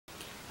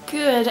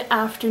Good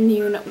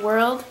afternoon,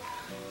 world.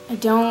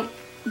 Don't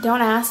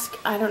ask.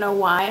 I don't know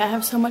why I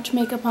have so much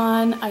makeup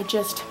on. I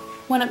just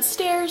went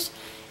upstairs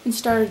and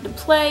started to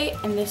play,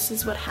 and this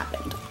is what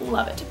happened.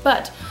 Love it.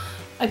 But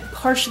I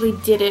partially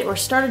did it or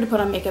started to put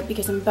on makeup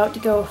because I'm about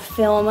to go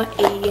film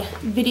a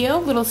video,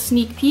 little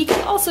sneak peek.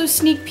 Also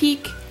sneak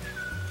peek,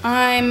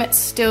 I'm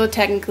still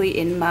technically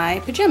in my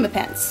pajama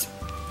pants.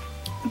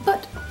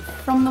 But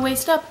from the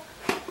waist up,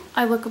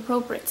 I look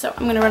appropriate. So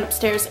I'm gonna run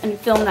upstairs and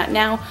film that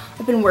now.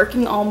 I've been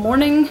working all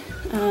morning,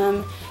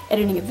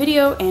 editing a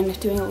video and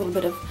doing a little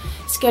bit of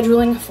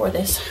scheduling for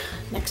this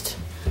next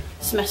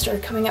semester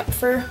coming up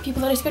for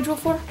people that I schedule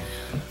for.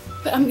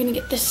 But I'm gonna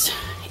get this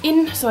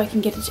in so I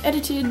can get it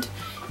edited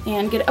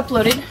and get it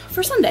uploaded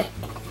for Sunday.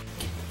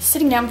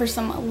 Sitting down for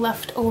some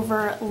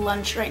leftover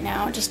lunch right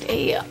now, just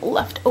a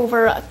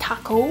leftover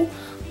taco.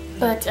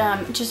 But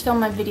just filmed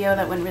my video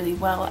that went really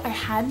well. I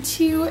had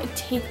to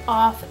take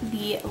off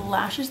the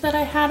lashes that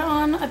I had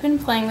on. I've been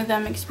playing with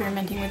them,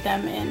 experimenting with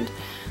them, and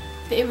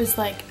it was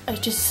like, I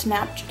just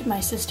snapped my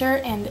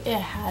sister and it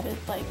had it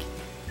like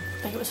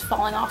it was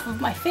falling off of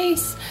my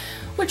face,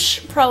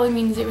 which probably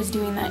means it was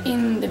doing that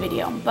in the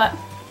video, but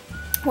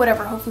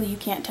whatever, hopefully you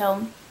can't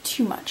tell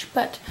too much.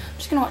 But I'm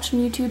just gonna watch some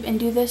YouTube and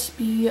do this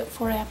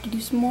before I have to do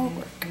some more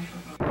work.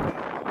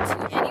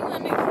 To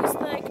anyone who's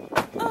like,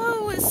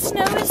 oh,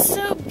 snow is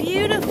so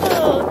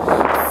beautiful,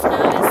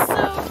 snow is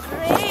so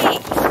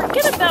great,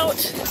 forget about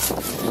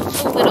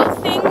the little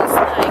things.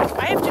 Like,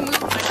 I have to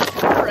move my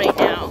car right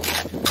now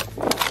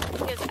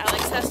because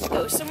Alex has to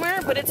go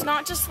somewhere, but it's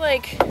not just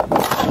like,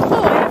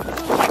 oh, I have to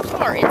move my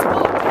car. It's,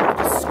 oh, I have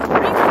to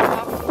scrape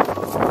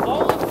off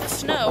all of the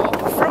snow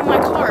from my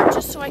car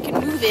just so I can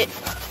move it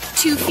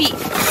 2 feet.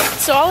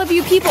 So all of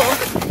you people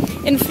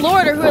in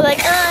Florida who are like,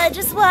 I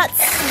just want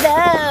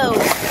snow,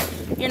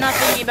 you're not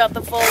thinking about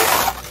the full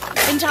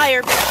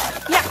entire picture.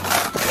 Yeah,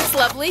 it's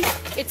lovely,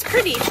 it's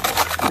pretty,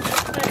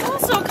 but it's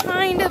also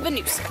kind of a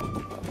nuisance.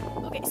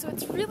 Okay, so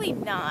it's really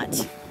not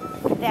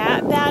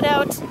that bad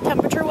out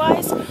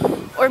temperature-wise,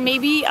 or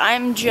maybe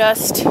I'm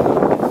just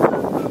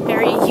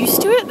very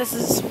used to it. This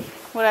is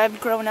what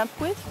I've grown up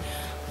with.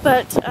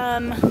 But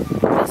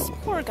this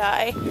poor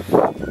guy,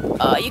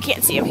 you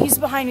can't see him. He's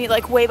behind me,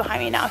 like way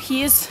behind me now.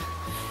 He has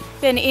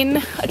been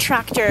in a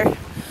tractor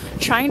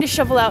trying to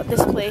shovel out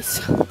this place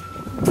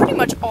pretty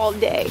much all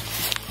day.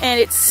 And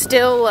it's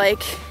still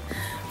like,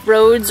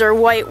 roads are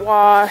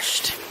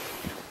whitewashed.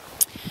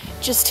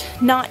 Just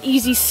not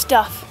easy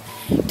stuff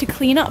to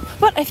clean up.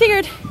 But I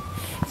figured,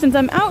 since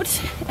I'm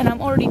out and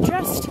I'm already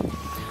dressed,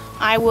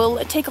 I will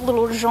take a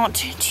little jaunt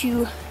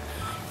to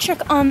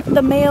check on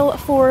the mail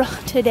for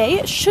today.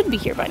 It should be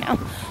here by now.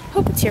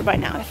 Hope it's here by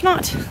now. If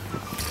not,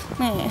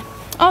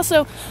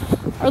 Also,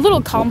 our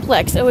little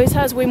complex always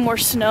has way more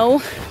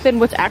snow than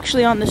what's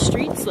actually on the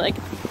streets, like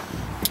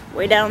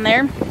way down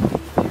there,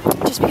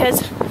 just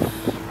because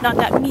not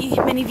that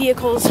many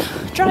vehicles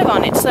drive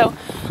on it. So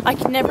I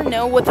can never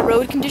know what the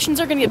road conditions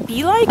are going to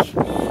be like,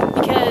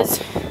 because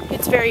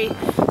it's very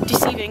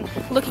deceiving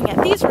looking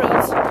at these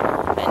roads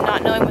and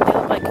not knowing what they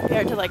look like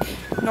compared to like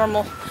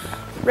normal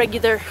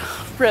regular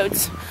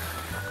roads.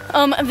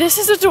 This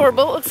is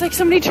adorable. It looks like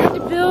somebody tried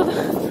to build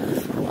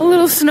a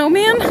little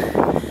snowman,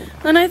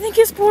 and I think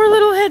his poor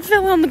little head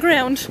fell on the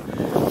ground.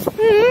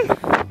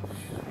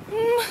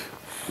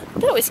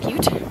 That was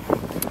cute.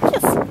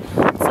 Yes.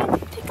 So,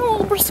 taking a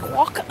little brisk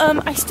walk.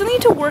 I still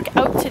need to work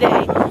out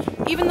today.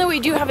 Even though we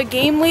do have a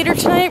game later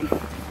tonight,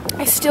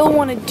 I still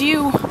want to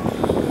do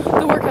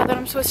the workout that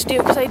I'm supposed to do,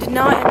 because I did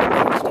not end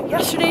up able to do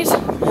yesterday's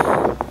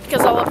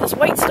because all of this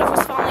white stuff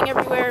was falling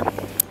everywhere,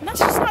 and that's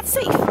just not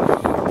safe.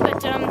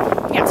 But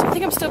yeah, so I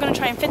think I'm still going to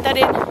try and fit that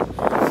in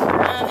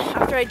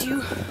after I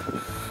do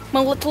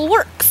my little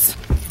works.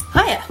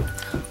 Hiya!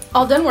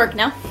 All done work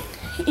now,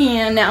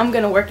 and now I'm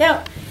going to work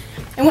out.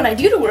 And when I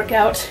do the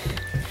workout,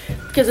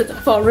 because it's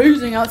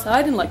freezing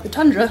outside and like the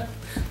tundra,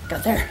 look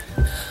out there,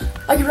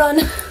 I can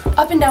run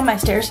up and down my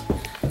stairs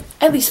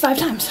at least 5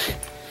 times.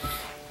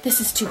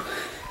 This is 2.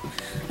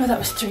 No, that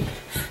was 3.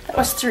 That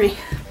was 3.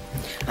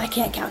 I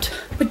can't count.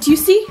 But do you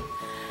see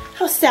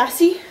how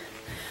sassy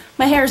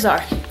my hairs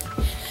are?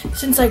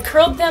 Since I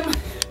curled them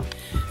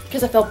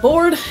because I felt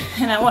bored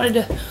and I wanted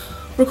to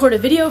record a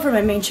video for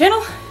my main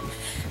channel,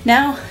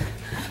 now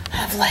I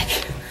have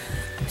like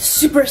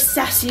super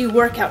sassy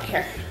workout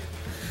hair.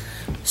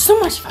 So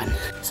much fun.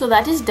 So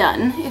that is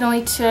done. It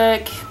only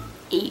took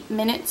 8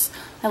 minutes.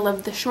 I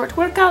love the short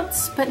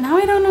workouts, but now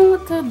I don't know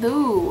what to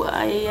do.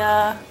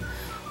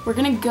 We're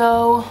gonna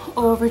go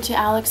over to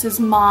Alex's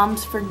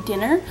mom's for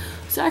dinner.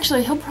 So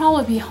actually, he'll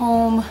probably be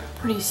home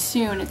pretty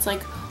soon. It's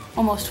like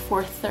almost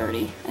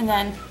 4:30, and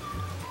then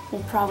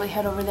we'll probably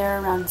head over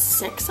there around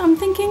 6, I'm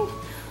thinking.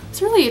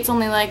 So really, it's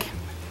only like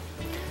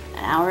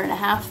an hour and a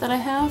half that I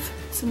have.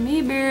 So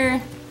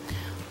maybe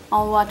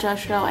I'll watch our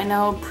show. I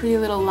know Pretty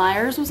Little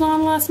Liars was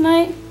on last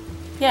night.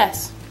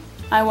 Yes,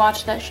 I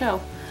watched that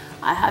show.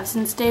 I have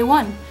since day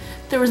 1.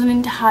 There was an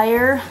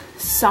entire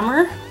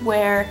summer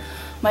where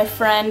my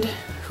friend,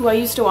 who I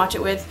used to watch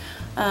it with,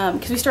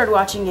 because we started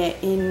watching it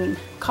in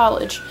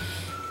college,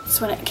 That's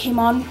when it came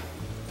on.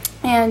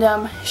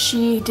 And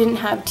she didn't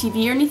have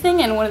TV or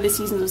anything, and one of the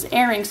seasons was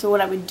airing, so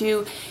what I would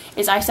do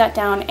is I sat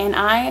down and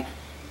I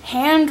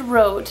hand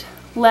wrote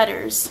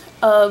letters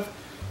of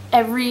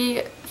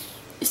every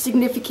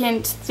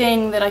significant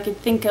thing that I could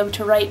think of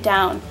to write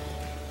down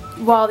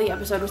while the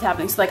episode was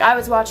happening. So like I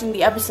was watching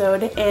the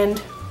episode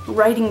and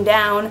writing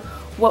down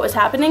what was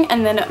happening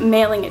and then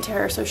mailing it to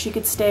her so she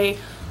could stay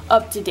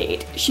up to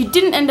date. She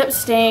didn't end up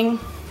staying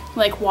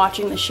like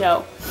watching the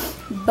show,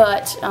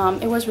 but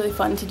it was really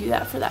fun to do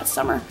that for that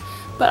summer.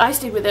 But I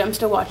stayed with it. I'm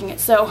still watching it.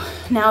 So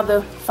now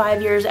the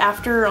 5 years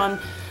after,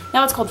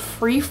 now it's called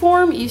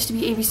Freeform. It used to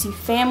be ABC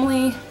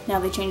Family. Now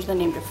they changed the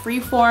name to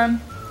Freeform.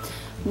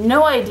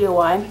 No idea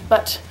why,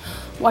 but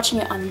watching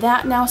it on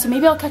that now. So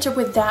maybe I'll catch up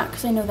with that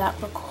because I know that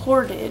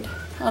recorded.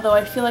 Although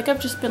I feel like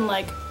I've just been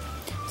like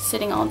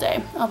sitting all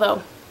day.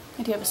 Although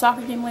I do have a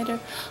soccer game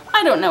later.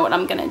 I don't know what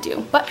I'm gonna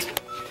do, but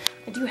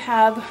I do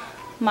have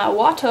my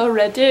water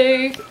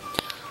ready.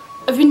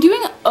 I've been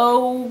doing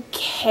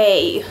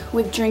okay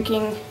with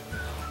drinking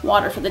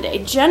water for the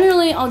day.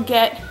 Generally, I'll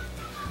get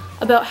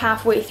about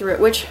halfway through it,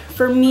 which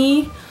for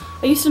me,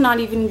 I used to not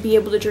even be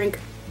able to drink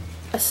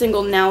a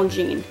single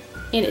Nalgene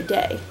in a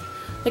day.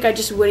 Like I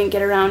just wouldn't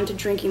get around to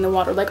drinking the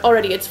water. Like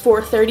already it's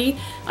 4:30.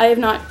 I have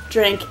not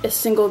drank a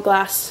single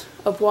glass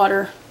of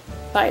water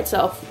by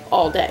itself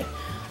all day.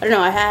 I don't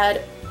know, I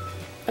had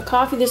a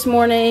coffee this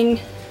morning,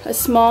 a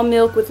small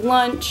milk with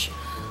lunch,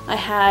 I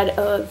had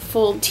a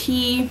full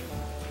tea.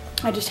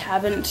 I just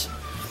haven't,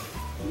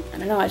 I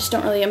don't know, I just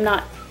don't really, I'm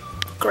not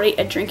great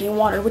at drinking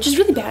water, which is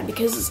really bad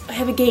because I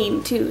have a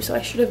game too, so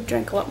I should have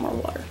drank a lot more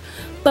water.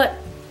 But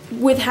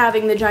with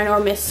having the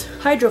ginormous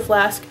hydro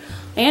flask,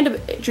 I end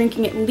up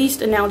drinking at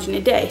least a Nalgene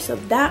a day, so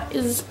that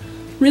is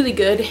really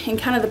good and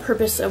kind of the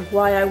purpose of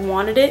why I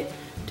wanted it,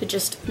 to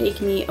just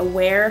make me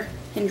aware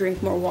and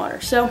drink more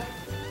water. So,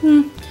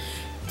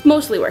 it's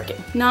mostly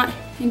working. Not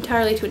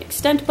entirely to an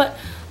extent, but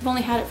I've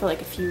only had it for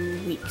like a few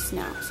weeks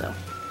now, so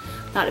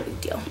not a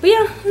big deal. But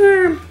yeah,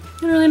 I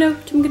don't really know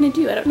what I'm gonna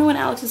do. I don't know when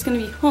Alex is gonna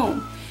be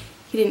home.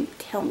 He didn't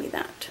tell me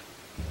that.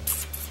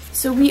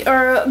 So we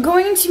are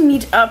going to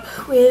meet up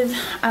with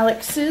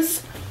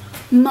Alex's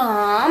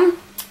mom,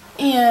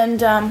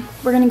 and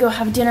we're gonna go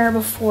have dinner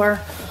before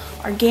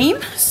our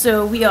game.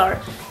 So we are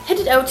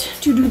headed out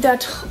to do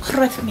that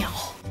right now.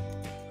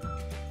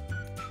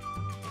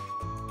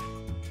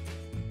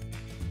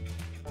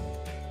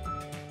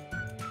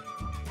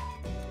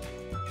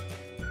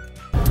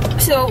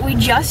 So we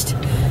just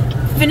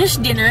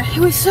finished dinner. It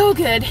was so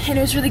good, and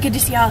it was really good to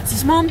see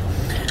Alex's mom.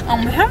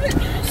 We haven't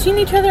seen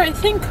each other, I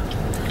think,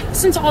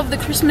 since all of the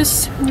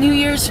Christmas, New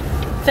Year's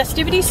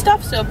festivity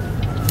stuff, so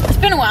it's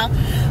been a while,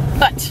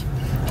 but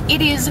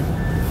it is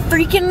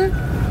freaking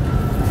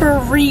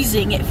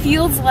freezing. It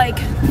feels like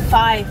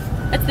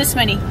 5, that's this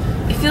many.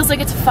 It feels like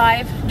it's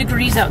 5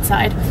 degrees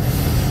outside.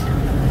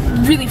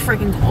 Really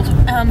freaking cold.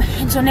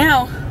 And so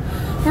now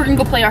we're gonna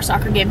go play our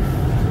soccer game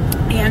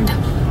and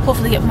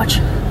hopefully get much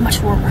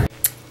warmer.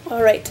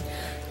 All right.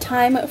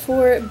 Time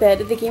for bed.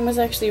 The game was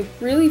actually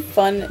really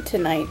fun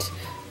tonight.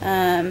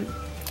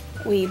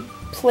 We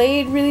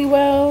played really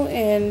well,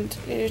 and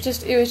it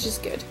was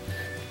just good.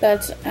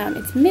 But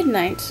it's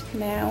midnight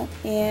now,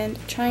 and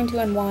trying to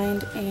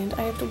unwind, and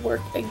I have to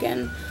work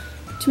again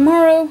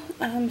tomorrow.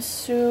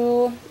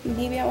 So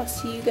maybe I will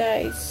see you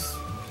guys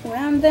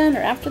around then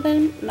or after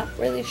then. Not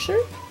really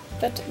sure,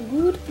 but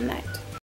good night.